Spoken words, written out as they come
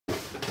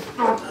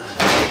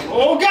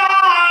Oh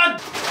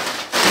God!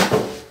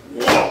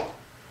 Whoa!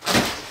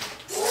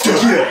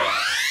 Yeah!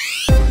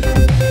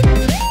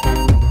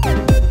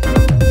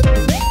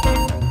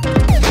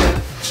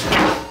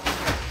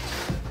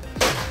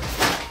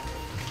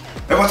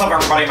 Hey, what's up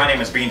everybody? My name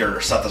is Beandurd,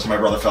 or Seth, this is my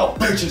brother Phil.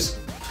 Bitches!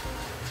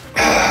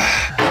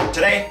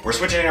 Today, we're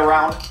switching it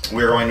around.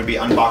 We're going to be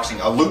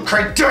unboxing a Loot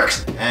Crate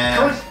Dex!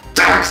 And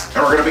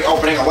we're going to be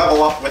opening a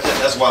level up with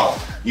it as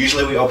well.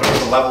 Usually we open up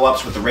the level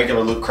ups with the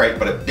regular Loot Crate,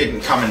 but it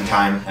didn't come in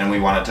time, and we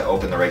wanted to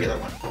open the regular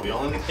one. We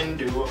only can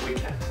do what we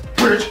can.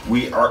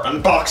 We are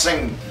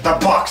unboxing the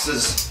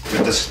boxes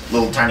with this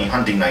little tiny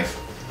hunting knife.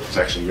 It's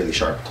actually really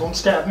sharp. Don't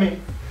stab me.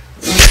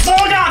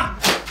 Oh God!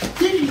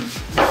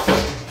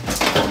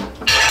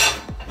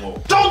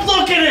 Whoa. Don't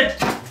look at it!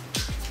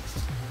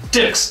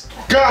 Dicks.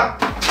 God!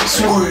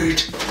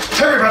 Sweet!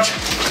 Very much!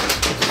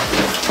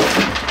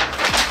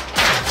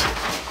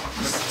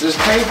 There's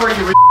paper,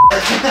 you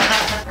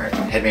Alright,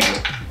 hit me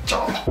with the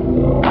jaw.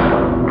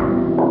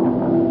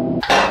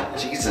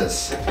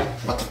 Jesus.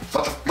 What the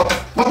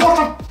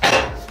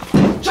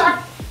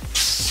Jack!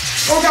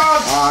 Oh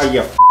God! Ah,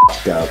 you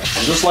f***ed up.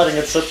 I'm just letting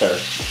it sit there.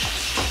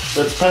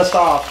 It's pissed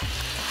off.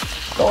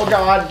 Oh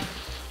God!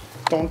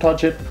 Don't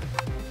touch it.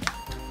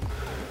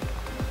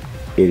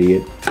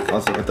 Idiot.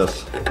 Let's look at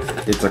this.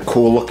 It's a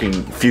cool looking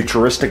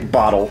futuristic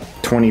bottle.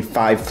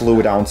 25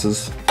 fluid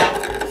ounces.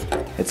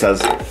 It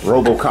says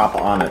RoboCop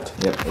on it.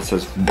 Yep, it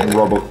says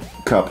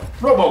RoboCop.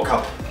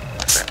 RoboCop.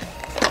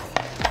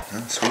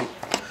 Oh, sweet.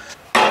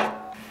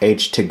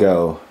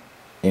 H2Go.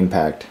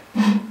 Impact.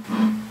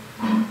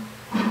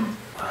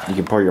 You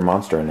can pour your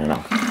monster in there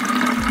now.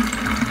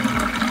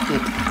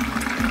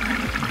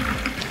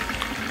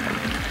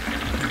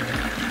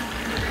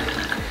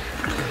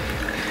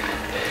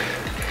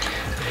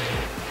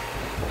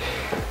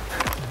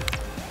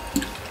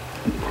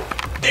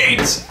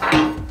 AIDS.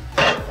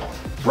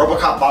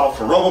 RoboCop bottle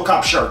for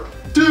RoboCop shirt.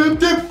 Dip,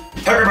 dip.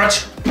 Very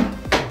much.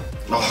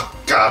 Oh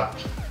God.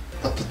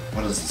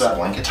 What is this?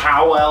 Blanket?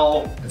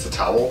 Towel. It's a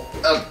towel.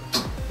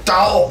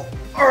 Towel.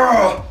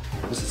 Ugh.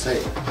 What does it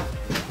say?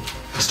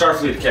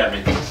 Starfleet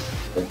Academy.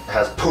 It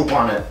has poop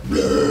on it.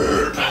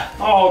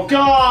 Oh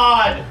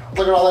God!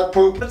 Look at all that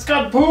poop. It's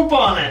got poop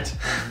on it.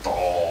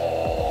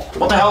 Oh.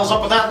 What the hell's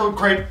up with that Loot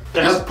Crate?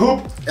 It has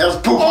poop. It has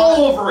poop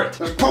all on over it.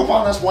 There's poop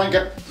on this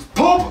blanket.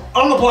 Poop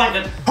on the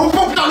blanket. Who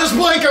pooped on this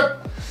blanket?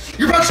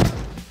 You bitch.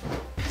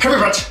 Heavy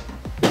bitch.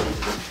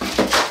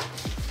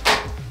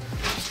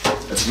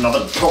 It's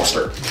another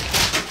poster.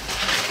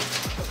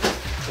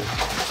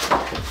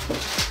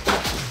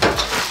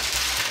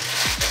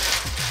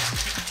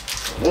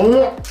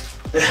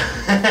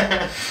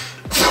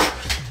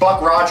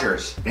 Buck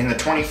Rogers in the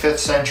 25th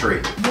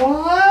century.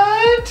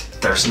 What?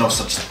 There's no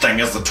such thing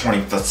as the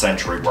 25th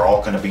century. We're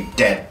all gonna be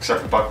dead.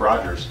 Except for Buck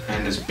Rogers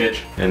and his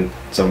bitch. And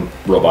some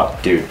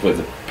robot dude with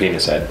a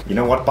penis head. You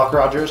know what, Buck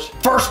Rogers?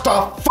 First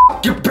off,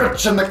 f you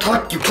bitch and the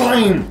click you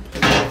claim.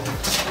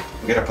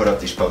 We gotta put up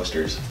these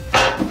posters.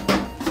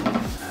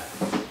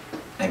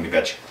 Amy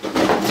bitch.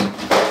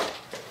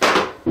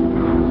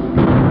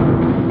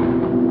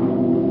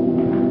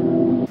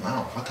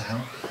 Wow, what the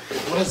hell?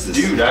 What is this?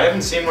 Dude, I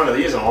haven't seen one of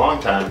these in a long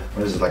time.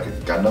 What is it, like a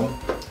Gundam?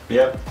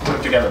 Yep, put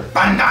it together.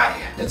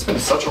 Bandai! It's been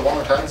such a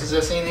long time since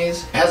I've seen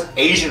these. It has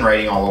Asian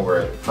writing all over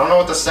it. I don't know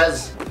what this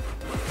says.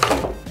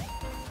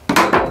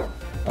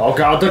 Oh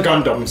God, the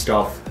Gundam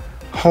stuff.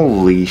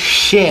 Holy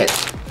shit.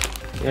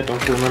 Yeah,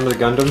 don't you remember the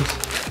Gundams?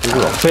 These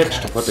were a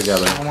bitch to put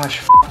together. So much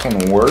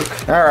fucking work.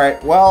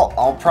 Alright, well,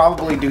 I'll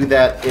probably do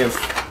that if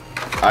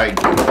I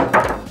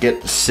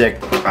get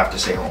sick. I have to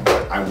stay home,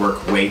 but I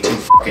work way too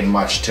fucking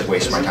much to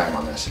waste my time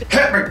on this.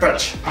 Hit me,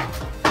 bitch!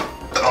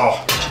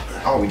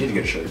 Oh, we did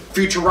get a shirt.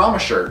 Futurama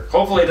shirt.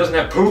 Hopefully it doesn't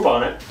have poop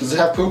on it. Does it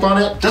have poop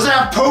on it? Does it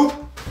have poop?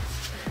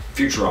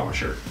 Futurama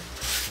shirt.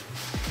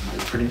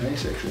 It's pretty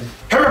nice, actually.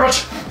 Hit me,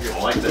 bitch! You're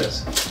gonna like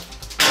this.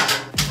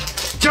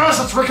 Yes,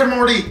 it's Rick and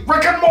Morty!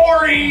 Rick and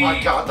Morty! Oh my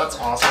God, that's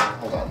awesome.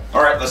 Hold on.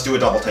 Alright, let's do a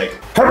double take.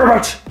 Hit me,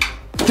 bitch!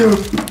 Dude.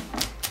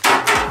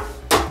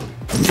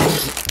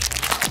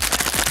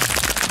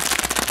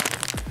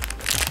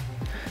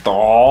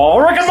 Oh,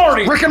 Rick and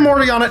Morty! Rick and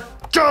Morty on it!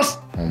 Just!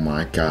 Oh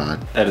my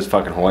God. That is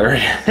fucking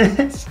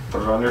hilarious.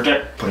 Put it on your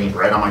dick. Putting it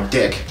right on my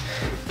dick.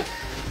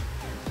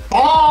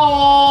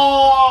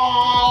 Oh!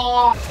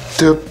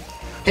 Dude.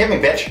 Hit me,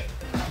 bitch.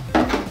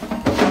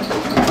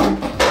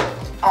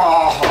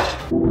 Oh.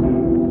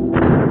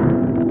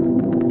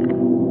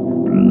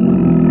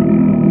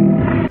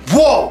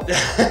 Whoa!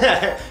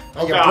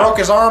 Oh, you broke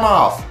his arm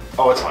off.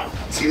 Oh, it's fine.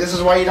 See, this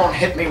is why you don't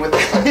hit me with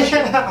this type of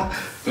shit.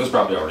 It was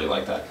probably already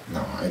like that.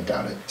 No, I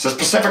doubt it. It says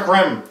Pacific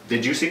Rim.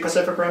 Did you see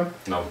Pacific Rim?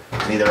 No.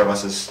 Neither of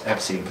us have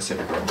seen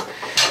Pacific Rim.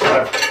 But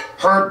I've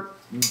heard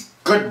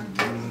good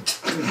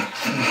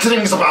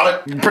things about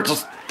it.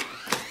 Bitches.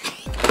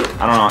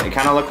 I don't know, it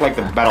kind of looked like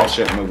the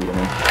Battleship movie to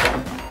me.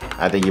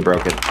 I think you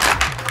broke it.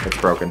 It's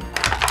broken.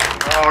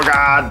 Oh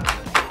God,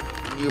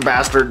 you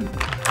bastard.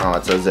 Oh,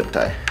 it's a zip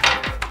tie.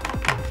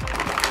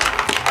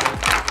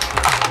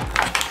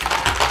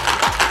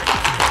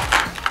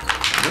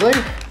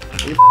 Really?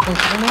 Are you f***ing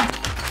kidding me?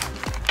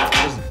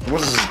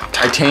 What is this,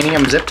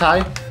 titanium zip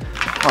tie?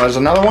 Oh, there's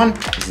another one?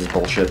 This is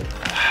bullshit.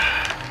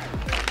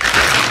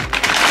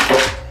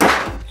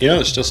 You know,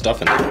 there's still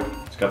stuff in there.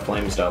 It's got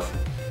flame stuff.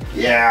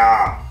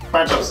 Yeah,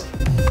 bunches.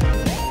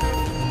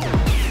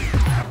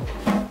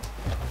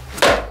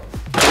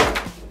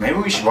 Maybe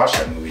we should watch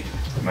that movie.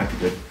 It might be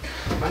good.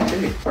 Might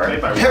be. All right,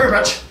 bye. Very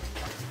much.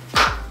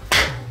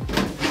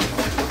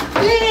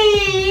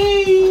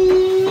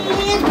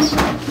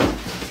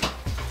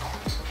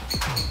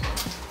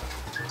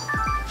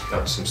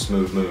 Got some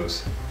smooth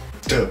moves.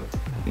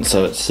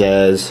 So it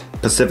says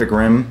Pacific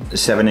Rim,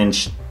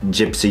 7-inch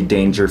Gypsy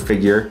Danger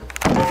figure,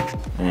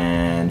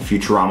 and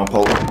Futurama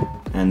pole,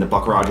 and the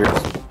Buck Rogers,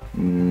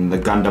 and the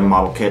Gundam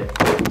model kit,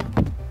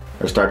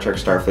 or Star Trek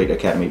Starfleet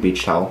Academy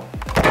beach towel,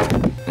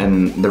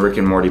 and the Rick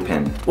and Morty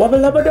pin. Wubba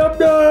lubba dub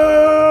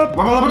dub!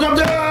 Wubba lubba dub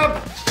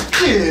dub!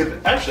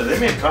 Actually, they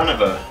made kind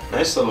of a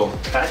nice little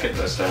packet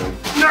this time.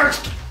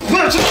 Next!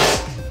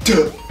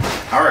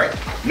 Alright,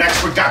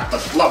 next we got the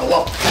level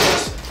up.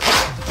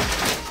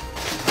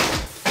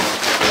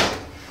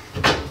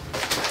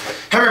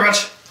 Hey, very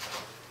much.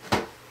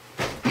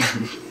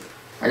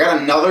 I got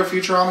another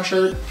Futurama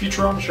shirt.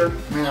 Futurama shirt. I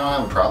mean, I don't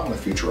have a problem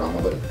with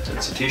Futurama, but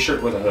It's a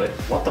t-shirt with a hood.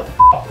 What the f***?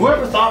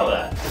 Whoever thought of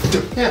that?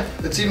 yeah,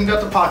 it's even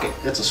got the pocket.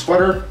 It's a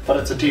sweater, but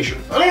it's a t-shirt.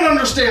 I don't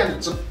understand.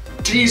 It's a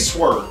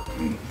T-sweater.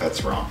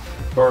 That's wrong.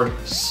 Or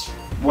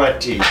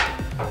sweat tee.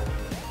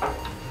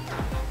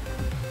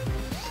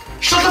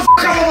 Shut the f*** up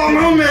about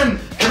movement!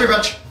 Hey, very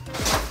much.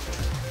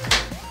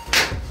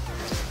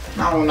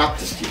 No, not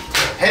this key.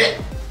 Hit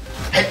it.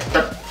 Hit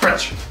the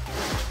bridge.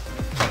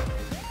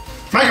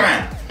 Mega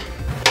Man.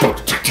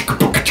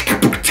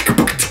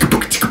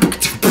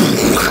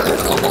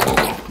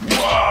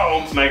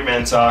 Whoa, Mega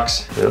Man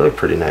socks. They look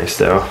pretty nice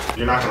though.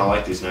 You're not gonna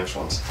like these next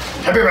ones.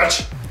 Happy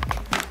Rich.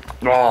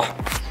 Oh.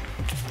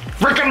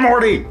 Rick and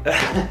Morty.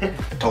 I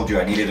told you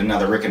I needed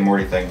another Rick and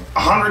Morty thing.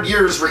 100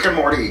 years Rick and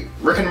Morty.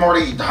 Rick and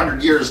Morty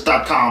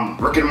 100years.com.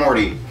 Rick and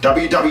Morty.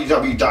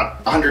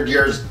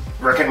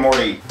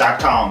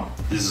 www.100yearsrickandmorty.com.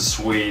 This is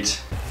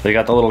sweet. They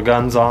got the little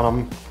guns on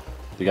them.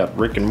 You got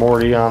Rick and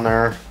Morty on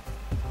there.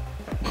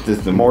 This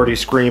is the Morty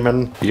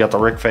screaming. You got the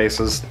Rick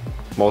faces.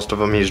 Most of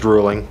them he's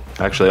drooling.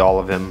 Actually, all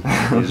of him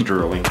he's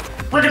drooling.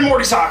 Rick and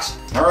Morty socks.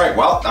 All right,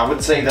 well, I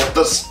would say that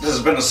this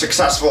has been a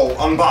successful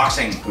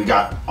unboxing. We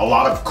got a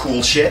lot of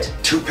cool shit.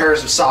 2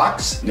 pairs of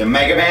socks, the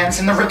Mega Mans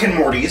and the Rick and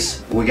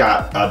Mortys. We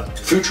got a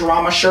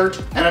Futurama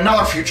shirt and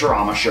another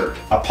Futurama shirt.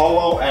 A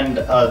polo and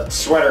a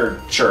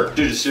sweater shirt.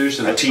 Dude,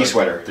 seriously, a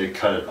T-sweater. They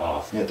cut it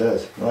off. Yeah, it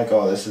does. You're like,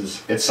 oh,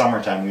 it's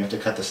summertime. We have to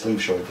cut the sleeve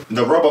short.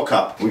 The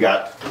RoboCup. We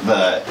got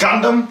the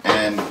Gundam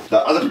and the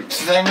other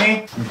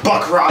thingy.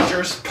 Buck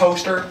Rogers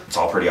poster. It's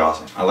all pretty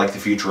awesome. I like the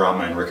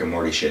Futurama and Rick and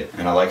Morty shit.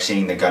 And I like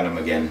seeing the Gundam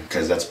again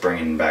because that's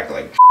bringing back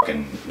like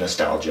fucking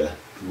nostalgia.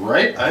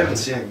 Right? I haven't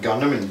seen a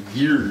Gundam in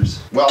years.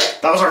 Well,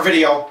 that was our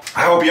video.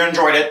 I hope you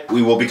enjoyed it.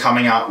 We will be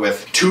coming out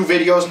with 2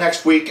 videos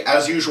next week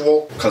as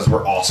usual because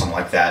we're awesome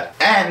like that.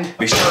 And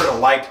be sure to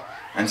like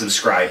and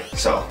subscribe.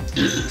 So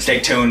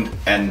stay tuned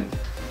and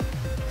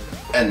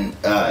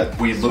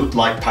we loot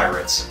like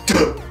pirates.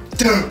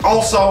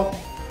 Also,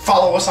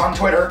 follow us on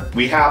Twitter.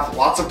 We have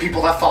lots of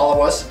people that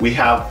follow us. We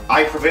have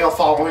I Prevail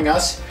following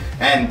us.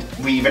 And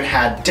we even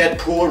had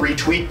Deadpool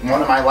retweet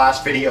one of my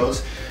last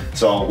videos.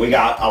 So we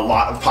got a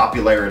lot of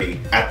popularity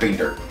at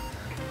Beandurd.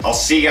 I'll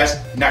see you guys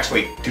next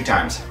week 2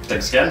 times.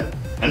 Thanks again.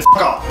 And f***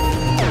 off.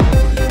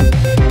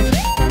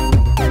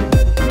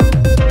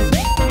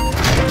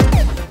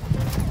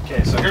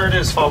 Okay, so here it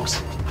is,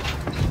 folks.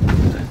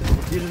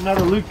 Need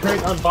another Loot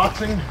Crate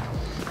unboxing.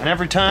 And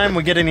every time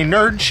we get any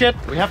nerd shit,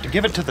 we have to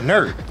give it to the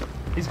nerd.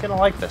 He's gonna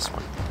like this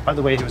one. By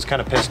the way, he was kind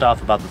of pissed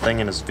off about the thing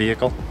in his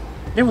vehicle.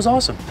 It was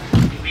awesome.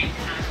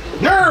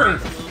 Nerd!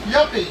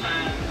 Yuppie.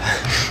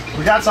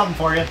 We got something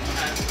for you.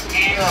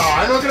 No,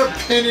 I'm not gonna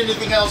pin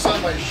anything else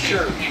on my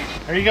shirt.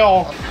 There you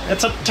go.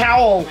 It's a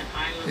towel.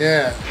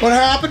 Yeah. What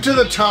happened to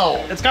the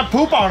towel? It's got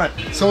poop on it.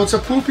 So it's a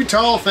poopy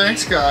towel,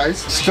 thanks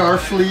guys.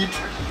 Starfleet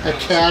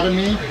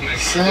Academy,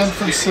 San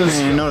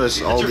Francisco. You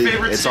notice all your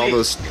favorite it's all city?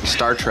 those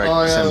Star Trek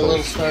Oh yeah, the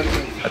little symbols.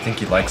 Starfleet. I think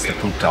he likes the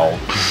poop towel.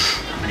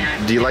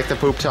 Do you like the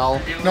poop towel?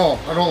 No,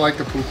 I don't like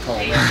the poop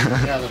towel.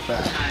 Yeah, the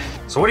back.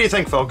 So what do you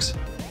think, folks?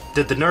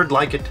 Did the nerd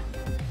like it?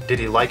 Did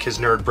he like his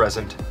nerd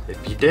present? If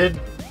you did,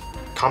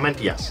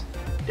 comment yes.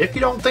 If you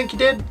don't think you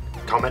did,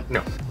 comment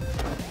no.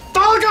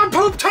 Doggone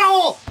poop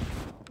towel!